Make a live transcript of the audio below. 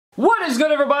What is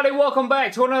good, everybody? Welcome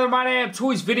back to another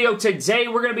MYDAMNTOYS video. Today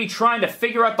we're going to be trying to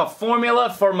figure out the formula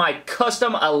for my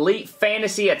custom Elite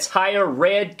Fantasy Attire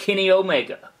Red Kenny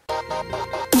Omega.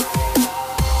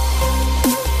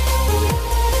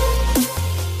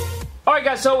 Alright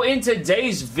guys, so in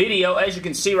today's video, as you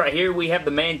can see right here, we have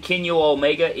the man Kenny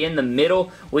Omega in the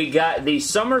middle. We got the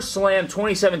SummerSlam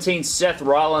 2017 Seth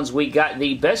Rollins. We got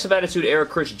the Best of Attitude Era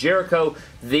Chris Jericho.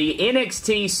 The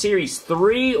NXT Series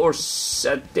 3, or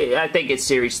I think it's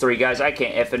Series 3, guys. I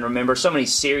can't effing remember. So many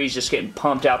series just getting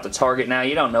pumped out the target now.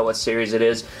 You don't know what series it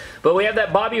is. But we have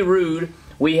that Bobby Roode.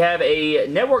 We have a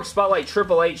Network Spotlight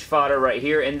Triple H fodder right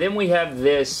here, and then we have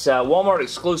this Walmart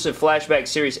exclusive Flashback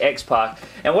Series X-Pac.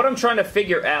 And what I'm trying to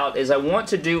figure out is I want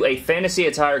to do a Fantasy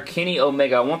Attire Kenny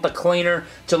Omega. I want the cleaner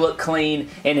to look clean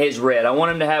in his red. I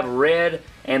want him to have red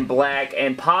and black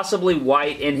and possibly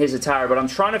white in his attire, but I'm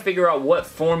trying to figure out what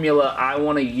formula I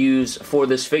want to use for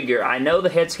this figure. I know the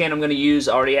head scan I'm going to use.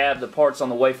 I already have the parts on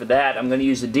the way for that. I'm going to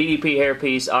use the DDP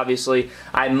hairpiece, obviously.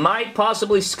 I might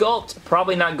possibly sculpt.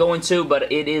 Probably not going to,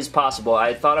 but it is possible.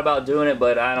 I thought about doing it,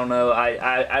 but I don't know.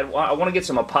 I want to get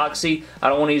some epoxy. I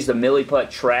don't want to use the Milliput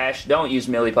trash. Don't use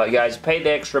Milliput, guys. Pay the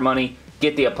extra money.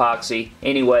 Get the epoxy.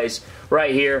 Anyways,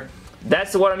 right here.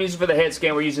 That's what I'm using for the head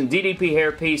scan. We're using DDP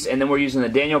hairpiece, and then we're using the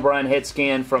Daniel Bryan head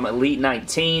scan from Elite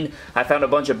 19. I found a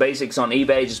bunch of basics on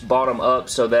eBay, just bought them up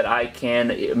so that I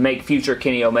can make future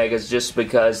Kenny Omegas just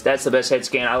because that's the best head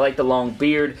scan. I like the long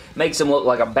beard. Makes him look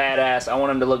like a badass. I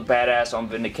want him to look badass on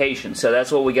Vindication. So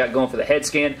that's what we got going for the head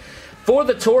scan. For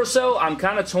the torso, I'm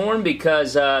kind of torn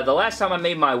because the last time I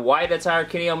made my white attire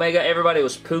Kenny Omega, everybody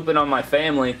was pooping on my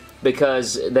family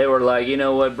because they were like, you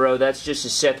know what, bro, that's just a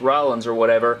Seth Rollins or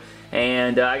whatever.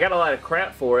 And I got a lot of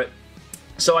crap for it.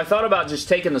 So I thought about just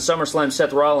taking the SummerSlam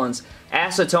Seth Rollins,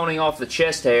 acetoning off the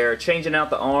chest hair, changing out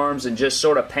the arms, and just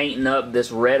sort of painting up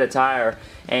this red attire.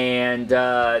 And,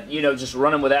 you know, just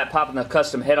running with that, popping the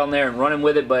custom head on there and running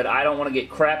with it, but I don't want to get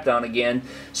crapped on again.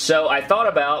 So I thought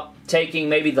about taking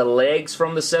maybe the legs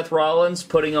from the Seth Rollins,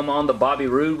 putting them on the Bobby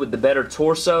Roode with the better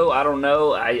torso. I don't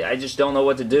know. I just don't know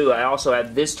what to do. I also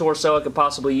have this torso I could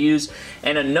possibly use.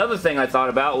 And another thing I thought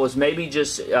about was maybe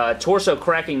just torso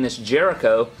cracking this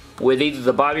Jericho with either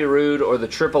the Bobby Roode or the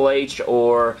Triple H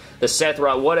or the Seth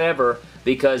Rollins, whatever,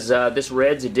 because this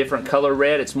red's a different color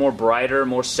red. It's more brighter,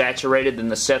 more saturated than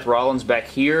the Seth Rollins back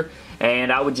here.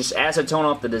 And I would just acetone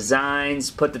off the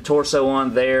designs, put the torso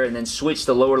on there, and then switch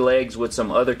the lower legs with some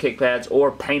other kick pads,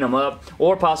 or paint them up,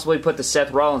 or possibly put the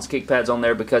Seth Rollins kick pads on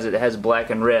there because it has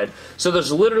black and red. So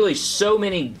there's literally so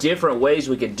many different ways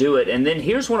we could do it. And then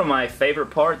here's one of my favorite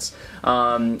parts.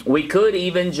 We could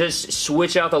even just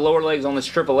switch out the lower legs on this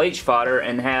Triple H fodder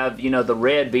and have, you know, the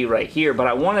red be right here. But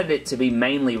I wanted it to be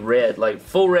mainly red, like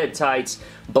full red tights,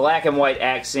 black and white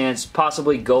accents,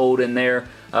 possibly gold in there.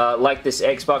 Like this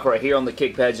X-Pac right here on the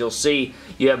kick pads, you'll see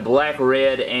you have black,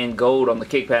 red, and gold on the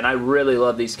kick pad. And I really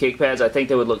love these kick pads. I think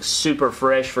they would look super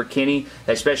fresh for Kenny,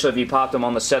 especially if you popped them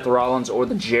on the Seth Rollins or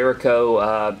the Jericho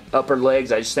upper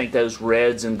legs. I just think those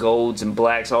reds and golds and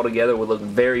blacks all together would look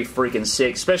very freaking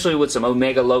sick, especially with some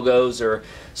Omega logos or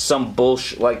some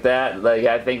bullshit like that. Like,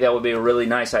 I think that would be a really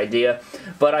nice idea.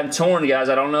 But I'm torn, guys.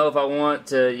 I don't know if I want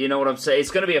to, you know what I'm saying?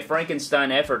 It's going to be a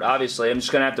Frankenstein effort, obviously. I'm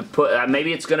just going to have to put,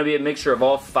 maybe it's going to be a mixture of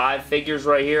all 5 figures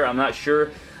right here. I'm not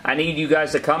sure. I need you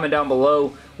guys to comment down below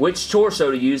which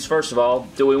torso to use, first of all.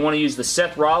 Do we want to use the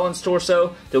Seth Rollins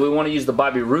torso? Do we want to use the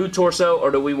Bobby Roode torso?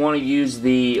 Or do we want to use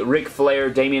the Ric Flair,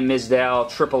 Damien Mizdow,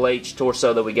 Triple H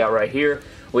torso that we got right here?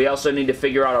 We also need to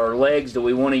figure out our legs. Do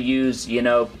we want to use, you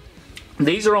know,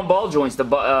 these are on ball joints. The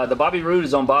Bobby Roode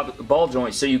is on ball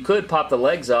joints, so you could pop the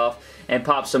legs off and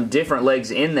pop some different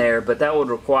legs in there, but that would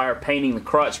require painting the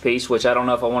crotch piece, which I don't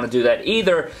know if I want to do that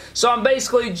either. So I'm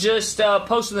basically just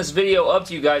posting this video up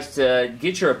to you guys to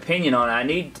get your opinion on it. I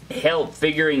need help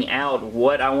figuring out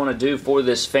what I want to do for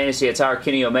this Fantasy Attire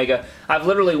Kenny Omega. I've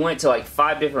literally went to like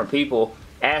 5 different people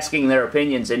asking their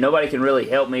opinions, and nobody can really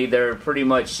help me. They're pretty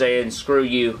much saying, screw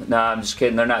you. No, I'm just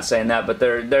kidding. They're not saying that, but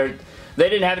they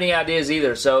didn't have any ideas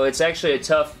either, so it's actually a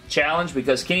tough challenge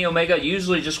because Kenny Omega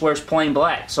usually just wears plain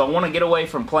black. So I want to get away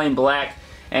from plain black,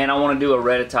 and I want to do a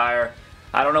red attire.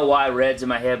 I don't know why red's in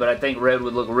my head, but I think red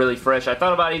would look really fresh. I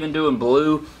thought about even doing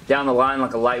blue down the line,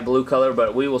 like a light blue color,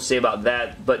 but we will see about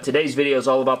that. But today's video is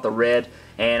all about the red,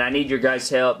 and I need your guys'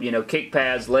 help. You know, kick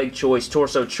pads, leg choice,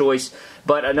 torso choice.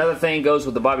 But another thing goes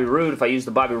with the Bobby Roode. If I use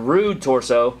the Bobby Roode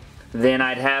torso, then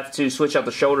I'd have to switch out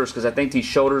the shoulders because I think these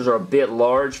shoulders are a bit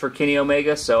large for Kenny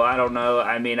Omega, so I don't know.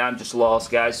 I mean, I'm just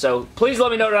lost, guys. So please let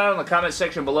me know down in the comment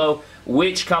section below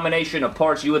which combination of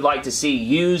parts you would like to see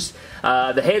used.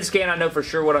 The head scan, I know for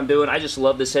sure what I'm doing. I just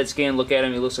love this head scan. Look at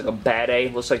him. He looks like a bad A.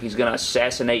 Looks like he's going to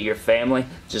assassinate your family.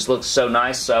 Just looks so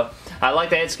nice. So I like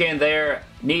the head scan there.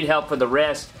 Need help for the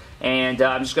rest. And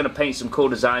I'm just going to paint some cool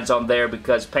designs on there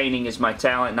because painting is my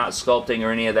talent, not sculpting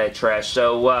or any of that trash.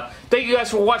 So thank you guys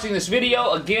for watching this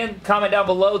video. Again, comment down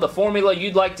below the formula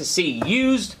you'd like to see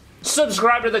used.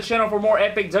 Subscribe to the channel for more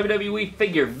epic WWE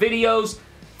figure videos.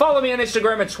 Follow me on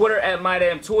Instagram and Twitter at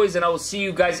MYDAMNTOYS, and I will see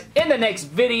you guys in the next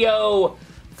video.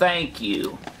 Thank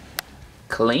you.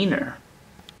 Cleaner.